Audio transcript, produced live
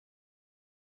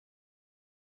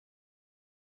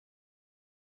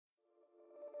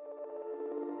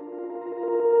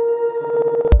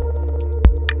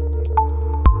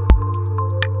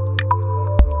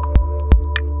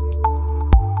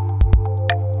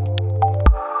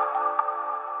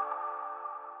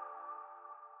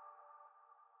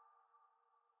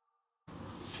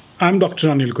I'm Dr.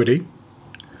 Gudi.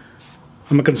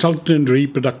 I'm a consultant in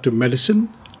reproductive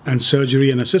medicine and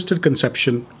surgery and assisted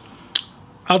conception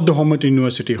at the Homerton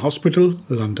University Hospital,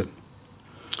 London.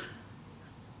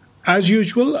 As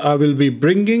usual, I will be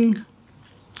bringing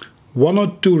one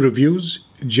or two reviews,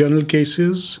 journal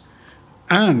cases,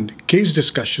 and case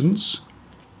discussions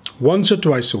once or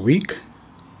twice a week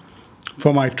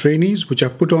for my trainees, which I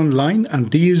put online,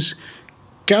 and these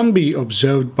can be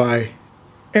observed by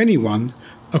anyone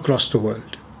across the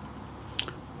world.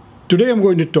 Today I'm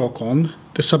going to talk on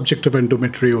the subject of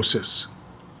endometriosis.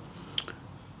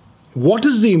 What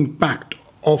is the impact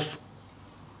of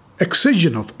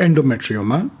excision of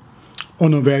endometrioma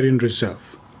on ovarian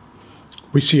reserve?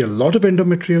 We see a lot of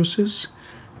endometriosis,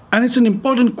 and it's an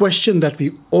important question that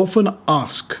we often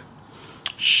ask.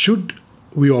 Should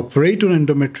we operate on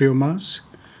endometriomas,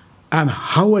 and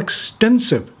how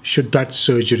extensive should that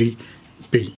surgery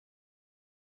be?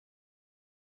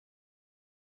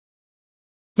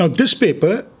 Now, this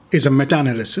paper is a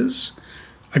meta-analysis.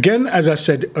 Again, as I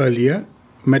said earlier,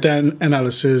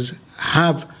 meta-analysis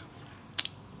have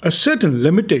a certain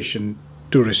limitation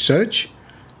to research,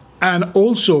 and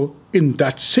also in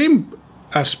that same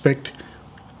aspect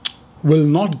will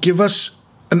not give us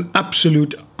an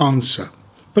absolute answer.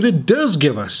 But it does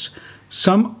give us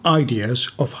some ideas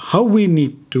of how we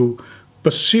need to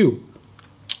pursue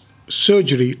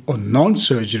surgery or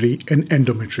non-surgery in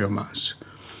endometriomas.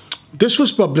 This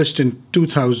was published in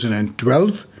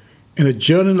 2012 in a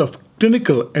Journal of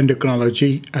Clinical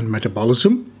Endocrinology and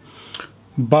Metabolism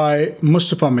by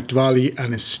Mustafa Metwali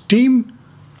and his team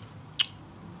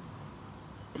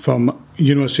from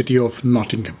University of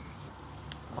Nottingham.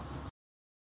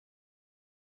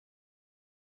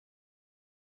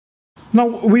 Now,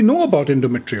 we know about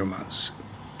endometriomas.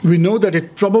 We know that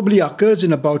it probably occurs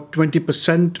in about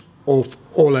 20% of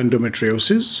all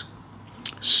endometriosis.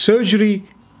 Surgery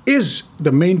is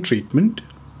the main treatment,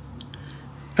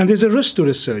 and there's a risk to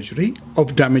the surgery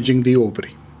of damaging the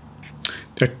ovary.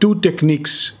 There are two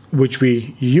techniques which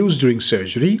we use during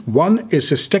surgery. One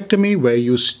is cystectomy, where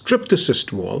you strip the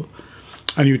cyst wall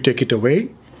and you take it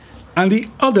away, and the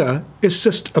other is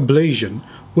cyst ablation,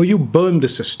 where you burn the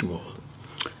cyst wall.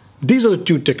 These are the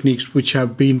two techniques which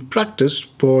have been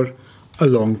practiced for a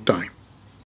long time.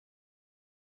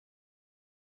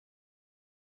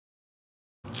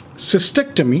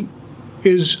 Cystectomy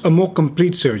is a more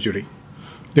complete surgery.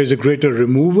 There's a greater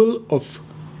removal of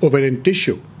ovarian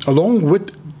tissue along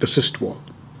with the cyst wall.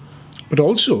 But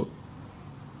also,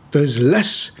 there is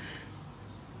less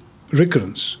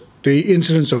recurrence. The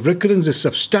incidence of recurrence is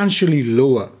substantially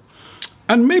lower.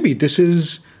 And maybe this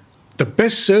is the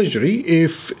best surgery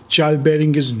if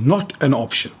childbearing is not an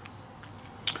option.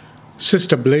 Cyst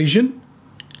ablation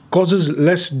causes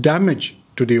less damage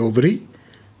to the ovary,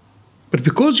 but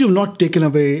because you've not taken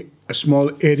away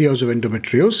small areas of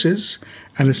endometriosis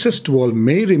and the cyst wall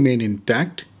may remain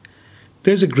intact,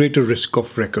 there's a greater risk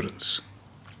of recurrence.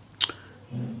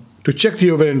 To check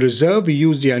the ovarian reserve, we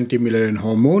use the anti-Mullerian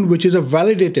hormone, which is a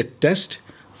validated test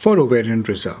for ovarian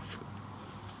reserve.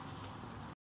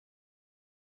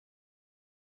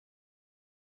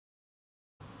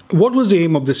 What was the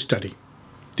aim of this study?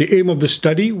 The aim of the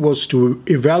study was to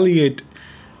evaluate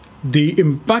the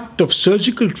impact of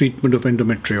surgical treatment of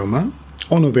endometrioma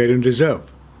on ovarian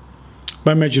reserve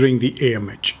by measuring the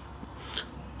AMH.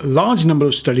 A large number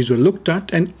of studies were looked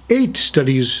at and 8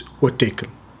 studies were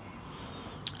taken.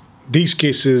 These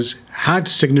cases had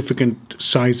significant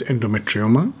size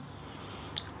endometrioma.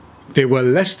 They were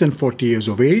less than 40 years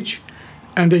of age,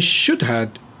 and they should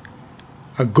have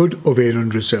a good ovarian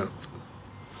reserve.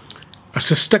 A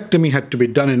cystectomy had to be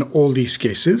done in all these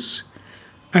cases,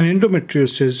 and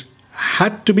endometriosis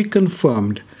had to be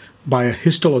confirmed by a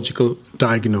histological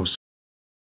diagnosis.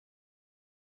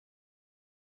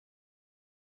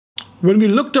 When we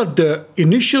looked at the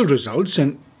initial results,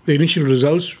 and the initial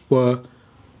results were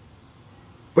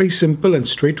very simple and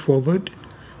straightforward,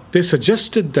 they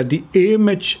suggested that the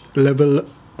AMH level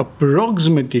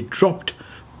approximately dropped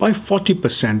by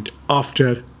 40%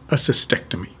 after a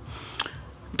cystectomy.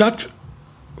 That,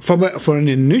 for an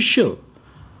initial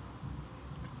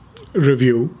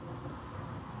review,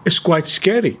 is quite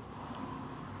scary.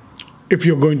 If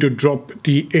you're going to drop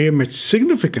the AMH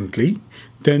significantly,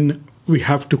 then we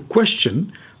have to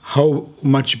question how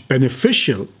much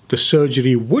beneficial the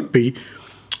surgery would be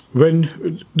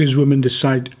when these women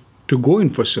decide to go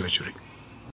in for surgery.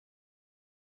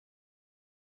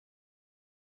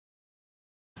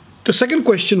 The second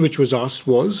question which was asked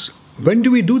was, when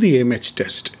do we do the AMH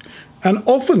test? And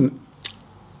often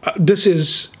this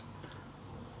is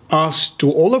asked to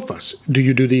all of us, do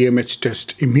you do the AMH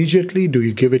test immediately? Do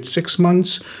you give it 6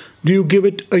 months? Do you give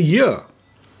it a year?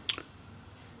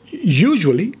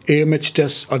 Usually, AMH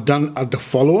tests are done at the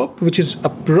follow-up, which is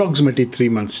approximately 3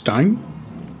 months' time.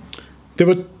 There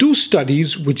were 2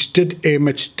 studies which did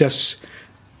AMH tests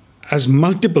as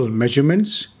multiple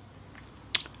measurements.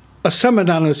 A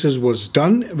sub-analysis was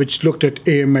done which looked at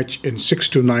AMH in 6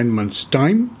 to 9 months'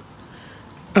 time.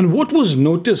 And what was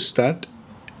noticed that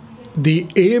the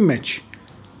AMH,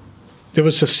 there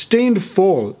was sustained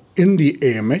fall in the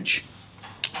AMH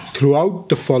throughout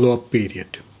the follow-up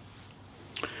period.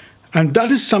 And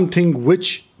that is something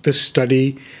which the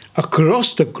study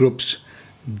across the groups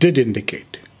did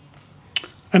indicate.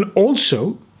 And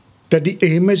also that the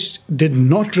AMH did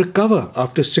not recover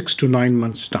after 6 to 9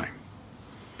 months' time.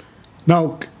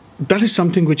 Now, that is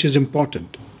something which is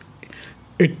important.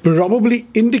 It probably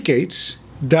indicates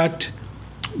that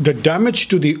the damage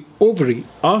to the ovary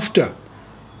after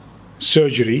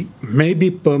surgery may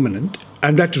be permanent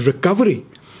and that recovery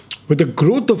with the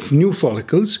growth of new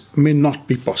follicles may not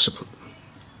be possible.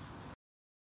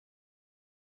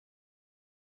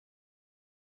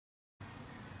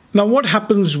 Now, what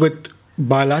happens with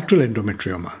bilateral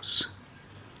endometriomas?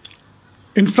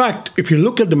 In fact, if you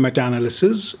look at the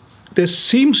meta-analysis, there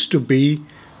seems to be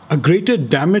a greater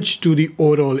damage to the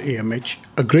overall AMH,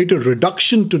 a greater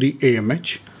reduction to the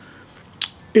AMH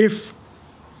if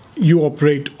you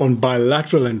operate on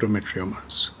bilateral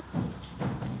endometriomas.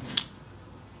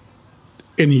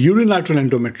 In unilateral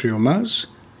endometriomas,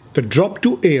 the drop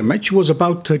to AMH was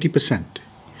about 30%.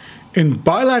 In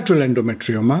bilateral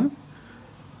endometrioma,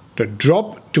 the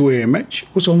drop to AMH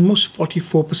was almost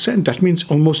 44%. That means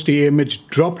almost the AMH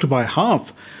dropped by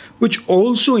half, which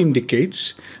also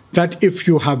indicates that if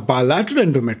you have bilateral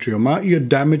endometrioma, your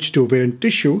damage to ovarian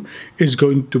tissue is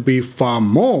going to be far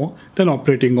more than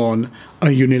operating on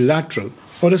a unilateral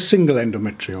or a single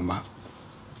endometrioma.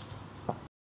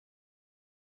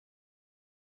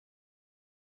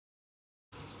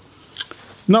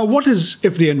 Now, what is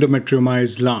if the endometrioma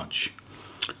is large?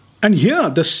 And here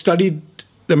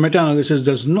the meta-analysis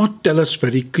does not tell us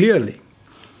very clearly.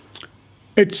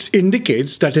 It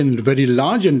indicates that in very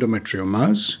large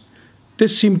endometriomas, there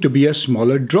seemed to be a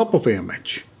smaller drop of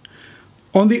AMH.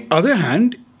 On the other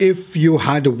hand, if you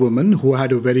had a woman who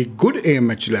had a very good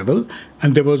AMH level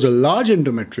and there was a large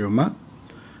endometrioma,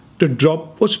 the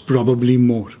drop was probably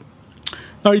more.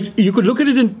 Now, you could look at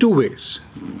it in 2 ways.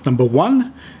 Number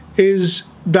one is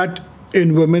that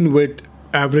in women with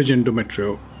average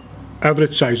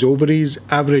average size ovaries,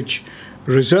 average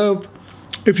reserve,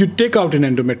 if you take out an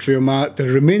endometrioma, the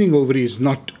remaining ovary is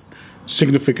not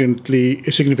significant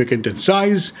in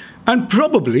size, and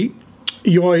probably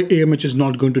your AMH is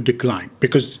not going to decline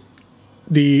because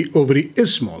the ovary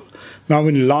is small. Now,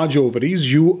 in large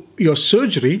ovaries, your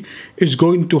surgery is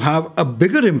going to have a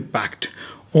bigger impact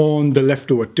on the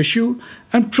leftover tissue,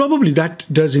 and probably that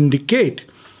does indicate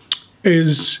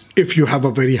is if you have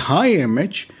a very high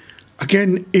AMH,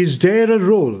 again, is there a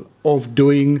role of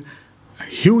doing a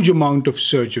huge amount of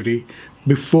surgery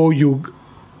before you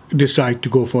decide to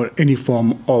go for any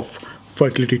form of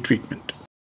fertility treatment?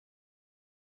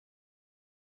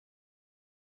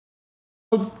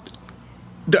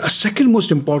 The second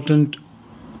most important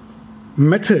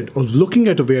method of looking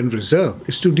at ovarian reserve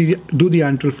is to do the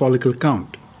antral follicle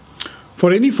count.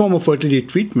 For any form of fertility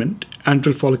treatment,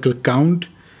 antral follicle count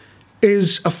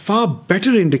is a far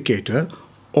better indicator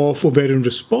of ovarian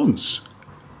response.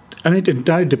 And it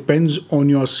entirely depends on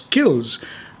your skills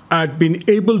at being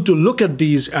able to look at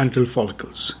these antral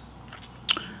follicles.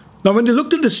 Now, when they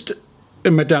looked at this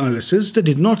meta-analysis, they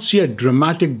did not see a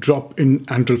dramatic drop in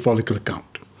antral follicle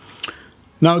count.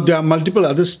 Now, there are multiple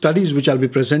other studies which I'll be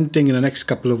presenting in the next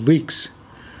couple of weeks.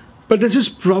 But this is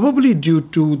probably due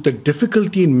to the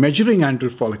difficulty in measuring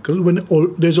antral follicle when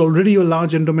there's already a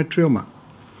large endometrioma.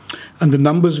 And the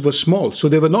numbers were small, so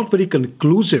they were not very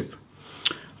conclusive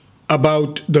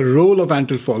about the role of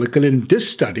antral follicle in this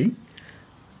study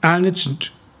and its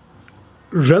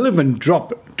relevant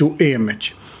drop to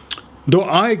AMH. Though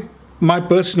my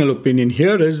personal opinion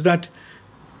here is that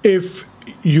if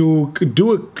you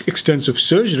do extensive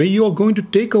surgery, you are going to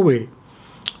take away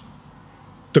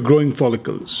the growing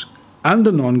follicles and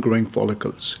the non-growing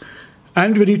follicles.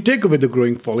 And when you take away the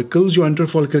growing follicles, your antral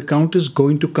follicle count is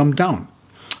going to come down.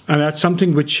 And that's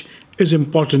something which is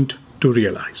important to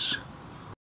realize.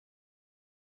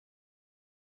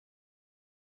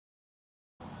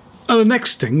 Now, the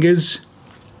next thing is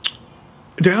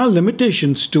there are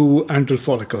limitations to antral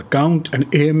follicle count and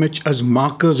AMH as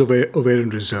markers of ovarian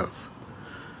reserve.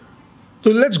 So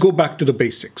let's go back to the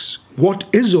basics. What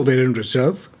is ovarian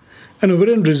reserve And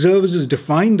ovarian reserves is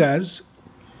defined as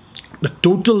the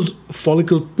total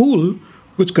follicle pool,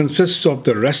 which consists of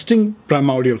the resting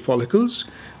primordial follicles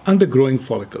and the growing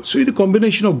follicles. So the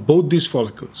combination of both these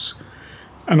follicles.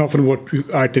 And often what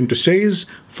I tend to say is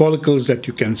follicles that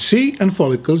you can see and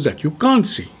follicles that you can't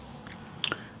see.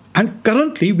 And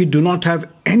currently we do not have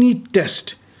any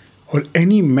test or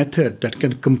any method that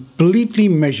can completely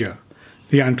measure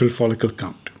the antral follicle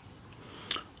count.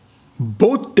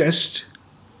 Both tests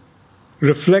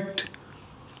reflect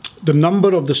the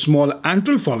number of the small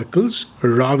antral follicles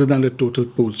rather than the total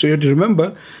pool. So you have to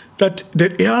remember that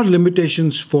there are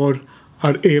limitations for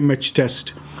our AMH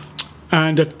test.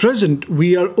 And at present,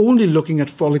 we are only looking at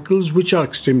follicles which are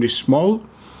extremely small,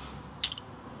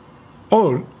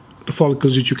 or the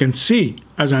follicles which you can see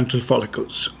as antral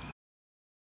follicles.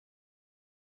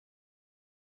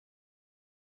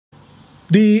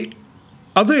 The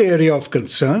other area of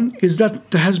concern is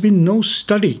that there has been no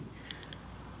study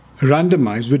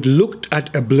randomized which looked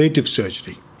at ablative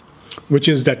surgery, which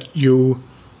is that you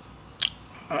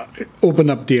open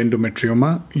up the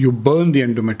endometrioma, you burn the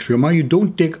endometrioma, you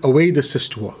don't take away the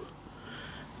cyst wall.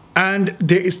 And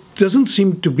doesn't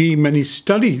seem to be many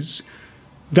studies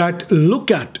that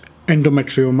look at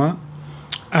endometrioma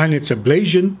and its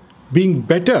ablation being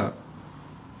better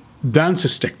than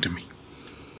cystectomy.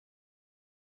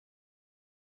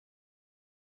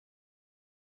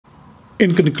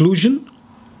 In conclusion,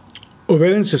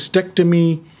 ovarian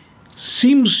cystectomy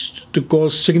seems to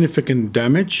cause significant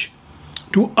damage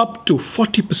to up to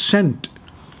 40%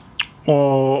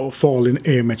 or fall in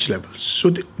AMH levels. So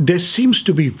there seems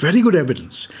to be very good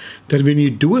evidence that when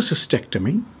you do a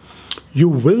cystectomy, you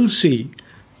will see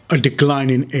a decline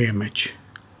in AMH.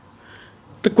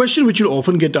 The question which will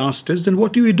often get asked is, then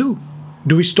what do we do?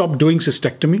 Do we stop doing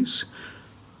cystectomies?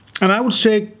 And I would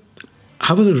say,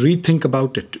 have a rethink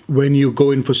about it when you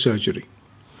go in for surgery.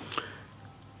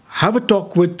 Have a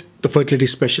talk with the fertility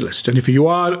specialist. And if you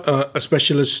are a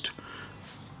specialist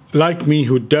like me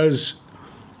who does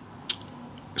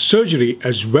surgery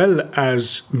as well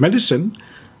as medicine,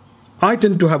 I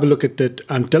tend to have a look at it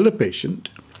and tell the patient,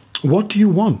 what do you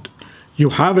want?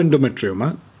 You have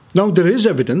endometrioma. Now, there is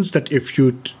evidence that if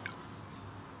you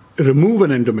remove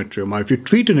an endometrioma, if you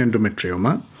treat an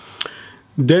endometrioma,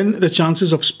 then the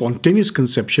chances of spontaneous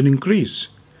conception increase.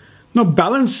 Now,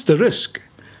 balance the risk.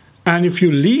 And if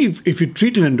you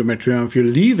treat an endometrioma, if you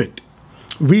leave it,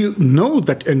 we know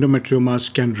that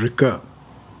endometriomas can recur.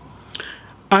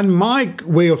 And my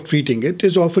way of treating it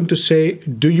is often to say,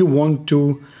 do you want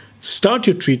to start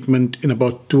your treatment in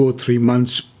about 2 or 3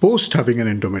 months post having an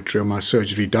endometrioma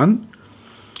surgery done?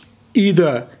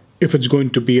 Either if it's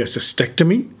going to be a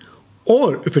cystectomy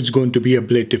or if it's going to be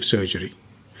ablative surgery.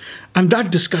 And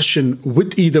that discussion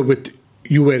with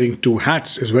you wearing 2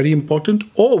 hats is very important,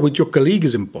 or with your colleague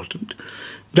is important.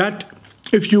 That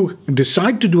if you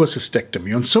decide to do a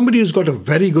cystectomy on somebody who's got a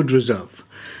very good reserve,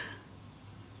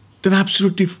 then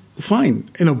absolutely fine.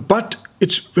 But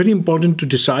it's very important to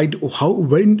decide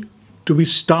when do we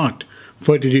start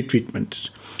fertility treatments.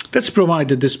 Let's provide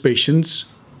that this patient's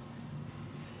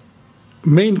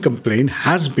main complaint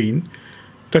has been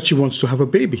that she wants to have a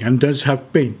baby and does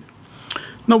have pain.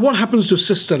 Now, what happens to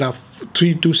cysts that are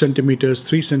 2 centimeters,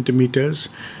 3 centimeters?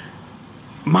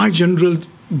 My general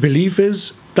belief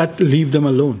is that leave them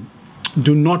alone.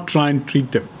 Do not try and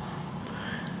treat them.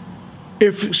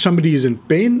 If somebody is in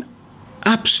pain,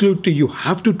 absolutely you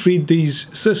have to treat these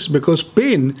cysts, because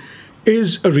pain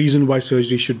is a reason why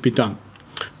surgery should be done.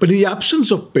 But in the absence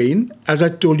of pain, as I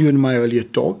told you in my earlier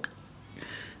talk,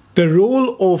 the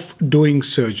role of doing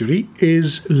surgery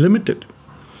is limited.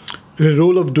 The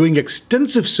role of doing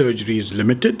extensive surgery is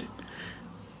limited.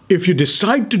 If you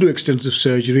decide to do extensive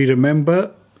surgery,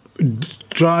 remember,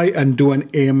 try and do an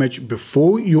AMH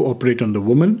before you operate on the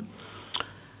woman.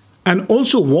 And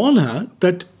also warn her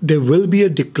that there will be a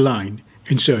decline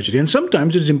in surgery. And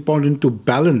sometimes it's important to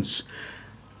balance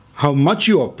how much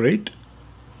you operate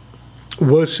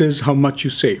versus how much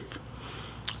you save.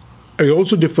 It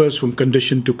also differs from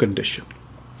condition to condition.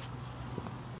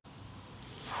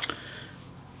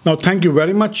 Now, thank you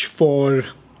very much for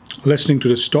listening to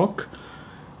this talk.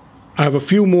 I have a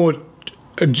few more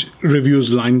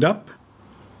reviews lined up.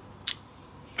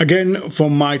 Again, for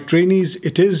my trainees,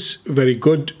 it is very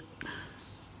good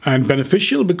and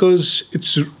beneficial because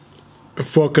it's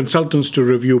for consultants to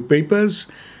review papers.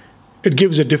 It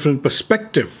gives a different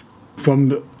perspective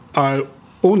from our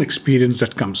own experience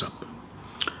that comes up.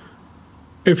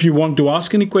 If you want to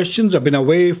ask any questions, I've been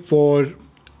away for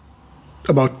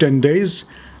about 10 days.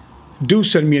 Do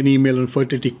send me an email on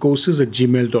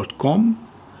fertilitycourses@gmail.com.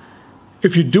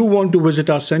 If you do want to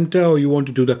visit our center or you want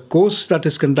to do the course that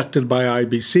is conducted by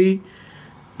IBC,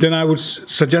 then I would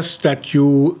suggest that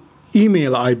you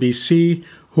email IBC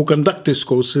who conduct these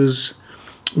courses.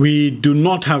 We do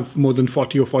not have more than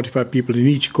 40 or 45 people in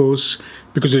each course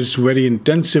because it's very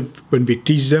intensive when we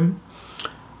teach them.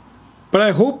 But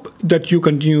I hope that you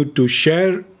continue to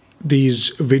share these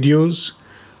videos.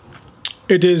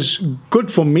 It is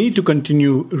good for me to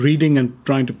continue reading and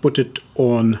trying to put it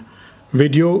on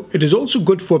video. It is also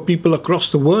good for people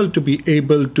across the world to be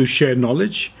able to share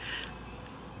knowledge,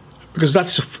 because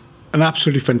that's an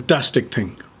absolutely fantastic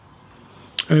thing.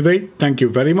 Anyway, thank you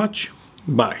very much.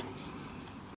 Bye.